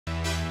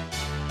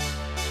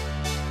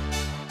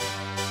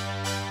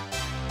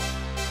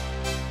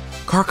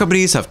car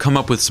companies have come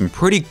up with some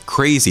pretty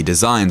crazy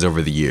designs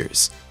over the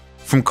years.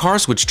 From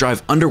cars which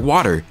drive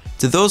underwater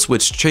to those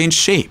which change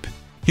shape.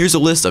 Here's a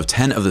list of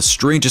 10 of the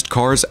strangest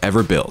cars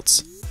ever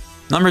built.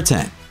 Number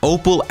 10.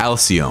 Opel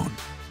Alcyon.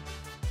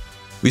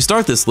 We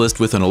start this list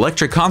with an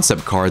electric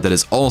concept car that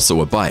is also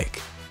a bike.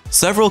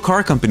 Several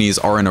car companies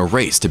are in a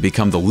race to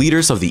become the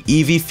leaders of the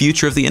EV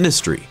future of the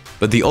industry,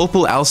 but the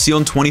Opel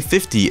Alcyon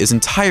 2050 is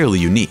entirely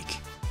unique.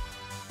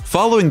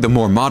 Following the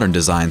more modern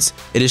designs,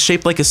 it is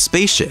shaped like a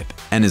spaceship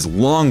and is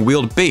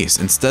long-wheeled base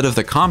instead of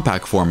the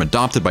compact form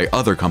adopted by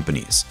other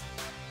companies.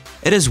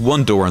 It has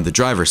one door on the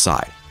driver's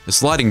side, a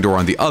sliding door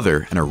on the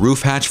other, and a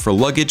roof hatch for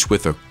luggage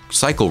with a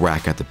cycle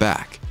rack at the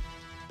back.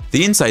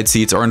 The inside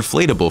seats are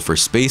inflatable for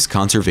space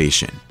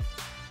conservation.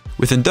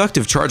 With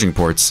inductive charging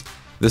ports,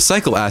 the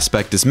cycle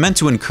aspect is meant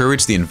to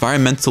encourage the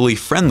environmentally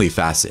friendly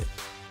facet.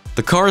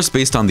 The car is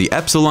based on the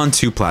Epsilon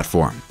 2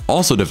 platform,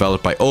 also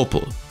developed by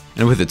Opel,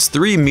 and with its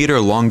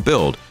 3-meter-long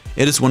build,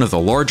 it is one of the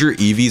larger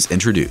EVs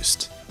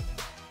introduced.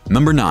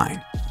 Number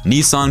 9.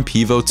 Nissan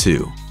Pivo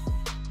 2.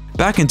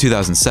 Back in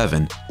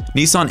 2007,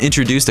 Nissan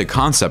introduced a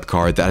concept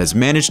car that has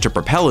managed to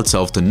propel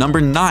itself to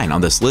number 9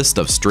 on this list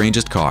of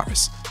strangest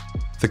cars.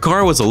 The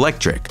car was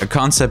electric, a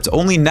concept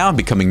only now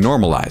becoming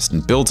normalized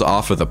and builds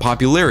off of the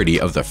popularity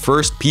of the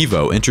first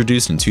Pivo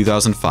introduced in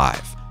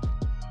 2005.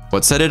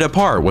 What set it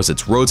apart was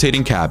its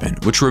rotating cabin,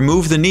 which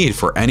removed the need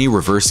for any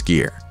reverse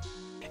gear.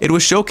 It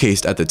was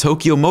showcased at the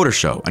Tokyo Motor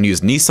Show and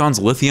used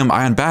Nissan's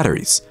lithium-ion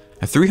batteries,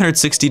 a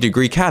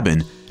 360-degree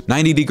cabin,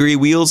 90-degree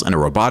wheels, and a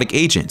robotic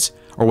agent,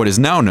 or what is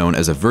now known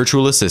as a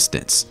virtual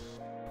assistant.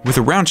 With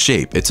a round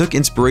shape, it took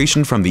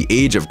inspiration from the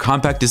age of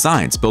compact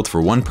designs built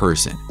for one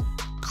person,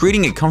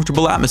 creating a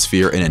comfortable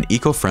atmosphere in an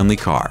eco-friendly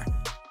car.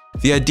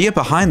 The idea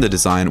behind the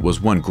design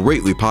was one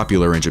greatly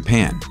popular in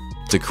Japan,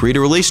 to create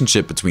a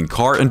relationship between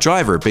car and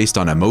driver based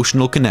on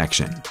emotional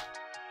connection.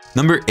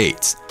 Number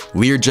 8.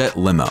 Learjet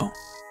Limo.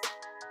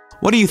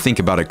 What do you think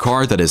about a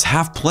car that is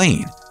half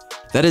plane?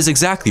 That is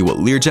exactly what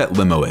Learjet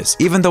Limo is,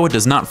 even though it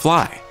does not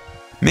fly.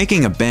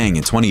 Making a bang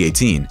in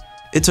 2018,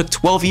 it took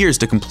 12 years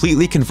to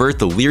completely convert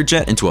the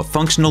Learjet into a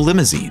functional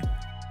limousine.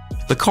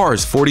 The car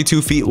is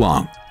 42 feet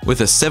long, with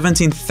a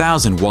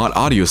 17,000-watt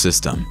audio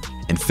system,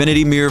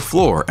 infinity mirror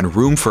floor, and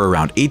room for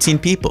around 18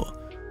 people.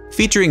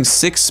 Featuring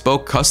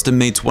 6-spoke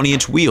custom-made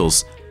 20-inch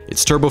wheels,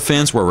 its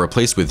turbofans were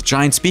replaced with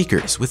giant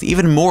speakers with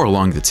even more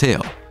along the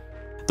tail.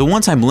 The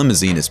one-time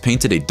limousine is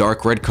painted a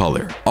dark red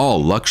color,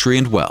 all luxury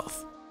and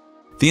wealth.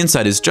 The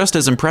inside is just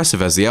as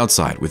impressive as the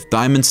outside, with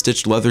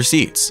diamond-stitched leather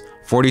seats,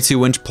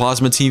 42-inch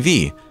plasma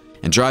TV,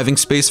 and driving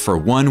space for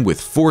one with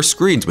 4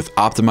 screens with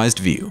optimized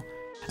view.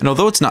 And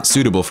although it's not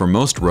suitable for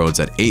most roads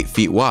at 8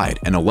 feet wide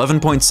and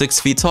 11.6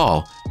 feet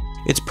tall,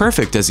 it's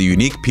perfect as a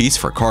unique piece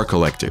for car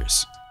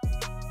collectors.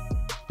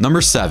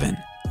 Number 7.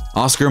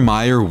 Oscar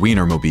Mayer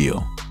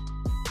Wienermobile.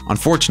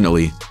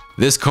 Unfortunately,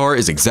 this car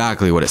is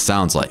exactly what it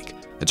sounds like,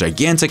 a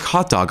gigantic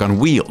hot dog on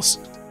wheels.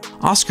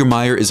 Oscar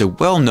Mayer is a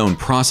well-known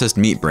processed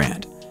meat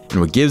brand, and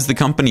what gives the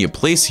company a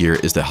place here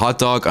is the hot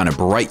dog on a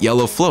bright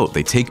yellow float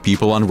they take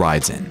people on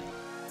rides in.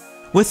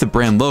 With the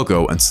brand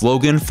logo and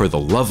slogan for the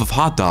love of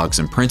hot dogs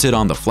imprinted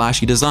on the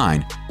flashy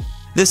design,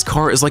 this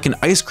car is like an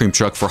ice cream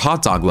truck for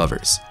hot dog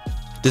lovers.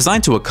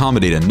 Designed to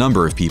accommodate a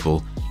number of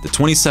people, the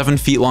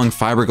 27-feet-long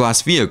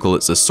fiberglass vehicle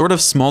is a sort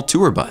of small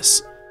tour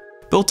bus.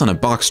 Built on a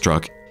box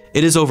truck,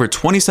 it is over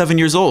 27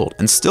 years old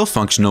and still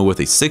functional with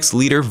a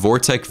 6-liter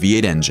Vortec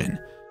V8 engine.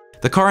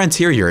 The car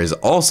interior is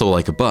also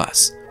like a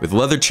bus, with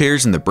leather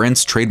chairs in the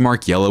brand's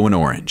trademark yellow and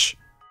orange.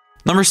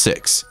 Number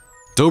 6.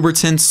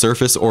 Dobbertin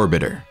Surface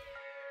Orbiter.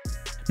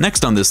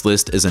 Next on this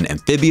list is an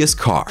amphibious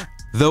car,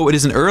 though it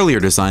is an earlier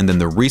design than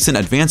the recent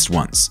advanced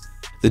ones.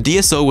 The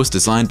DSO was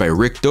designed by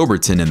Rick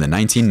Dobbertin in the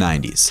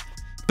 1990s.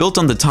 Built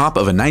on the top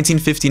of a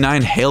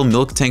 1959 Hale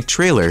milk tank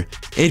trailer,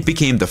 it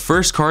became the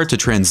first car to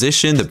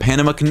transition the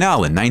Panama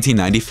Canal in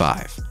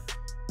 1995.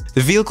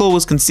 The vehicle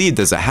was conceived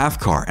as a half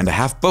car and a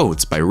half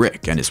boat by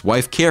Rick and his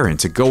wife Karen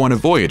to go on a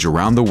voyage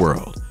around the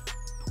world.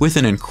 With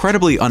an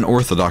incredibly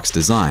unorthodox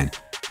design,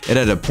 it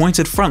had a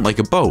pointed front like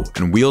a boat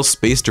and wheels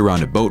spaced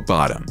around a boat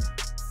bottom.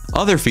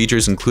 Other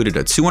features included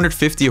a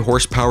 250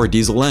 horsepower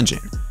diesel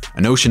engine,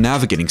 an ocean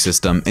navigating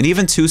system, and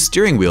even 2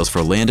 steering wheels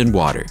for land and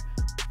water.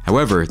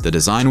 However, the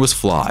design was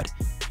flawed.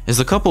 As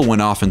the couple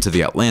went off into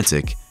the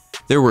Atlantic,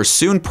 there were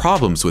soon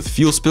problems with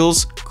fuel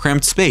spills,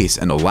 cramped space,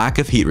 and a lack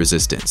of heat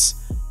resistance.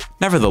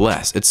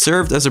 Nevertheless, it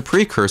served as a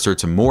precursor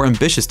to more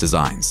ambitious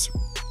designs.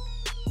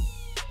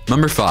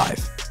 Number 5.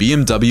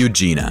 BMW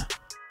Gina.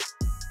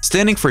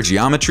 Standing for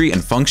geometry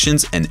and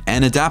functions and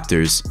N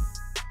adapters,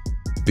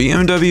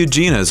 BMW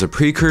Gina is a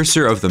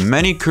precursor of the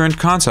many current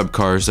concept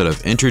cars that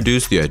have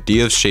introduced the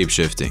idea of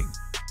shapeshifting.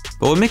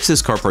 But what makes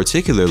this car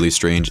particularly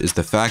strange is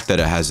the fact that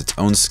it has its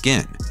own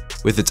skin.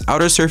 With its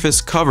outer surface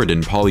covered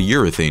in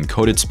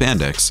polyurethane-coated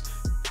spandex,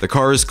 the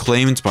car is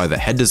claimed by the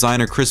head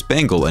designer Chris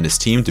Bangle and his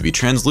team to be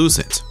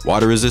translucent,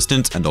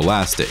 water-resistant, and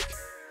elastic.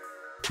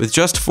 With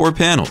just 4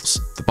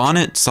 panels, the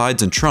bonnet,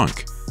 sides, and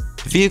trunk,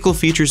 the vehicle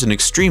features an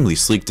extremely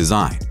sleek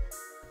design.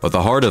 But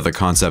the heart of the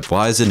concept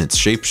lies in its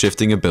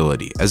shape-shifting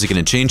ability, as it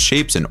can change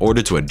shapes in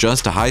order to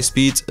adjust to high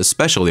speeds,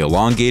 especially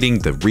elongating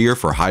the rear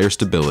for higher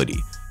stability.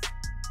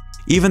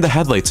 Even the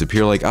headlights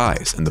appear like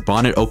eyes, and the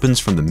bonnet opens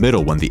from the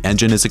middle when the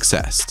engine is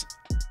accessed.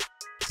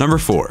 Number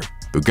 4.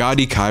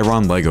 Bugatti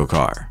Chiron Lego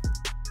Car.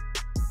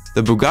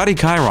 The Bugatti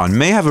Chiron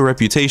may have a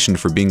reputation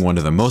for being one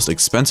of the most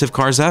expensive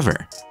cars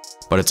ever,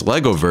 but its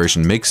Lego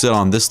version makes it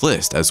on this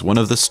list as one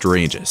of the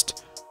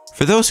strangest.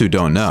 For those who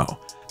don't know,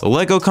 the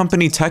Lego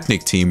company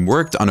Technic team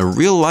worked on a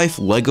real-life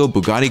Lego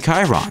Bugatti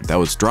Chiron that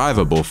was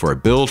drivable for a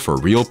build for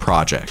a real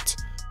project.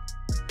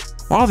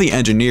 While the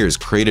engineers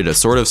created a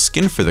sort of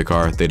skin for the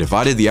car, they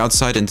divided the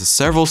outside into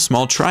several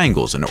small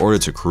triangles in order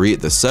to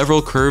create the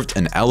several curved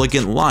and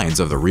elegant lines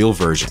of the real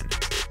version.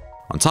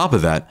 On top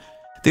of that,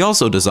 they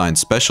also designed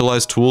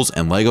specialized tools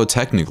and Lego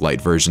Technic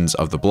light versions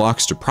of the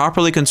blocks to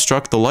properly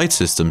construct the light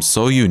system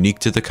so unique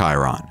to the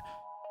Chiron.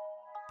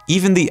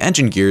 Even the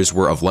engine gears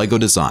were of Lego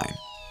design,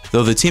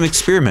 though the team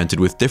experimented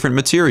with different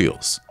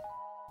materials.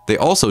 They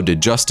also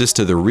did justice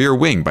to the rear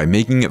wing by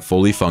making it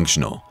fully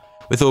functional.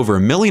 With over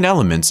 1 million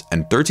elements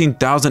and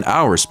 13,000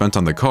 hours spent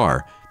on the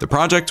car, the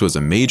project was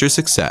a major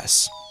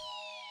success.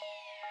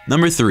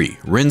 Number 3.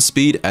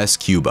 Rinspeed S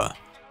Cuba.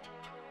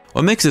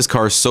 What makes this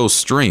car so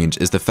strange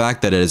is the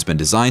fact that it has been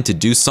designed to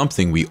do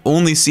something we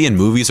only see in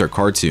movies or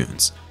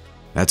cartoons.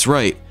 That's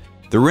right,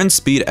 the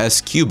Rinspeed S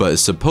Cuba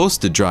is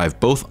supposed to drive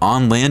both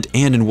on land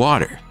and in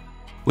water.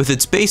 With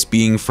its base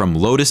being from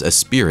Lotus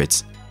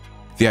Esprit,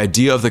 the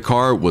idea of the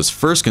car was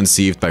first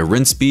conceived by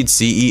Rinspeed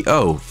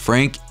CEO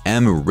Frank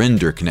M.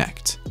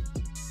 Rinderknecht.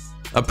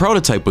 A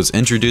prototype was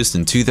introduced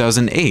in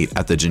 2008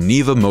 at the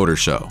Geneva Motor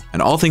Show,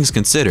 and all things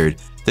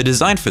considered, the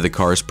design for the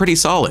car is pretty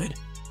solid.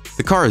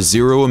 The car is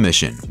zero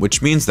emission,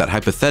 which means that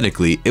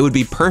hypothetically it would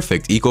be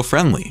perfect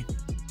eco-friendly.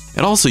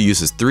 It also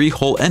uses 3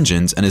 whole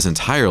engines and is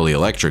entirely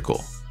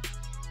electrical.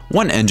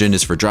 One engine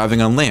is for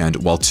driving on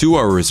land, while 2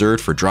 are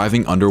reserved for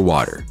driving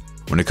underwater.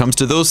 When it comes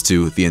to those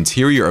 2, the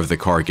interior of the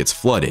car gets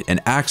flooded and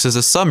acts as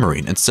a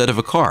submarine instead of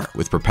a car,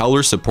 with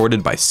propellers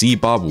supported by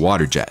Seabob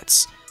water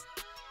jets.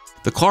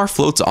 The car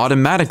floats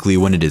automatically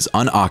when it is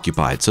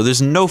unoccupied, so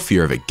there's no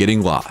fear of it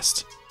getting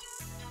lost.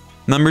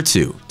 Number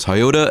 2.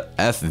 Toyota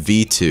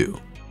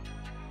FV2.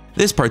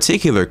 This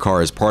particular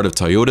car is part of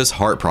Toyota's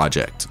Heart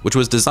project, which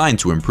was designed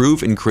to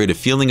improve and create a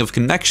feeling of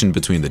connection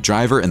between the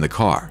driver and the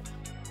car.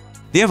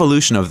 The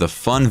evolution of the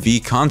Fun V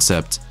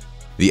concept,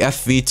 the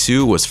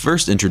FV2 was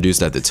first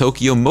introduced at the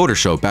Tokyo Motor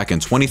Show back in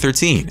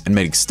 2013 and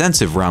made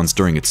extensive rounds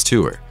during its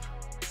tour.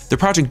 The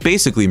project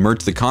basically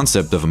merged the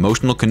concept of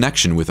emotional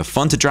connection with a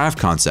fun-to-drive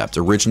concept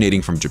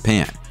originating from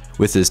Japan,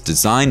 with its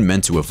design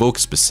meant to evoke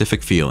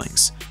specific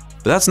feelings.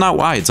 But that's not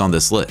why it's on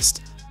this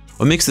list.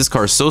 What makes this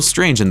car so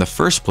strange in the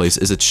first place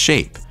is its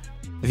shape.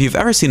 If you've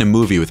ever seen a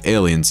movie with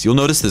aliens, you'll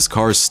notice this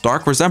car's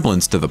stark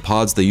resemblance to the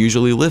pods they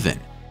usually live in.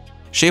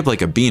 Shaped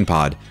like a bean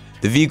pod,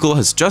 the vehicle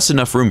has just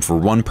enough room for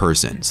one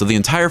person, so the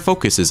entire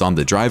focus is on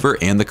the driver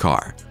and the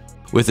car.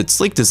 With its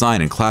sleek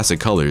design and classic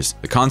colors,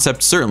 the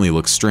concept certainly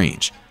looks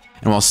strange.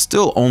 And while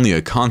still only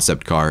a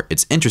concept car,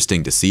 it's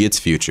interesting to see its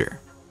future.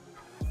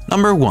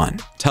 Number 1.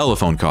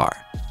 Telephone car.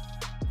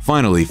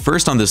 Finally,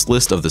 first on this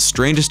list of the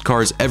strangest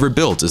cars ever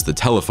built is the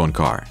telephone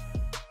car.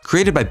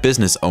 Created by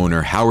business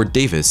owner Howard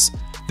Davis,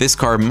 this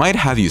car might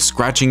have you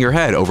scratching your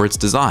head over its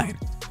design,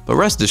 but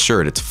rest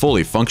assured it's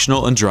fully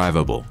functional and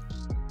drivable.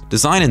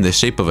 Designed in the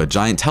shape of a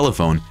giant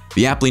telephone,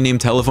 the aptly named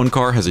telephone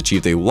car has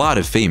achieved a lot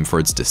of fame for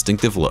its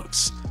distinctive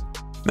looks.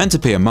 Meant to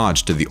pay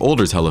homage to the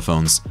older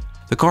telephones,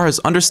 the car has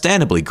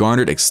understandably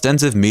garnered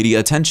extensive media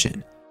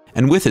attention.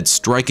 And with its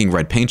striking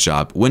red paint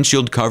job,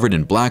 windshield covered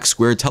in black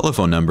square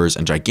telephone numbers,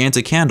 and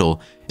gigantic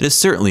handle, it is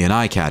certainly an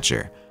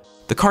eye-catcher.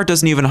 The car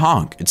doesn't even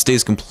honk, it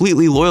stays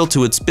completely loyal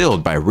to its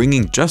build by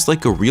ringing just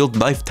like a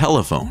real-life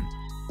telephone.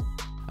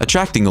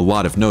 Attracting a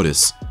lot of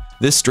notice,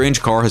 this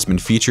strange car has been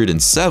featured in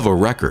several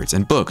records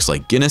and books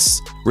like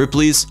Guinness,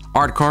 Ripley's,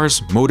 Art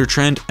Cars, Motor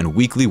Trend, and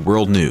Weekly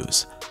World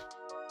News.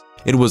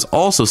 It was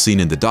also seen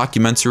in the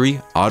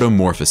documentary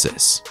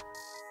Automorphosis.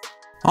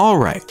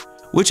 Alright,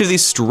 which of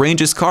these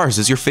strangest cars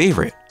is your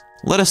favorite?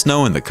 Let us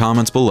know in the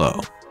comments below.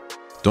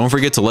 Don't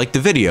forget to like the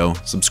video,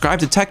 subscribe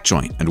to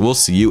TechJoint, and we'll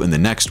see you in the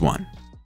next one.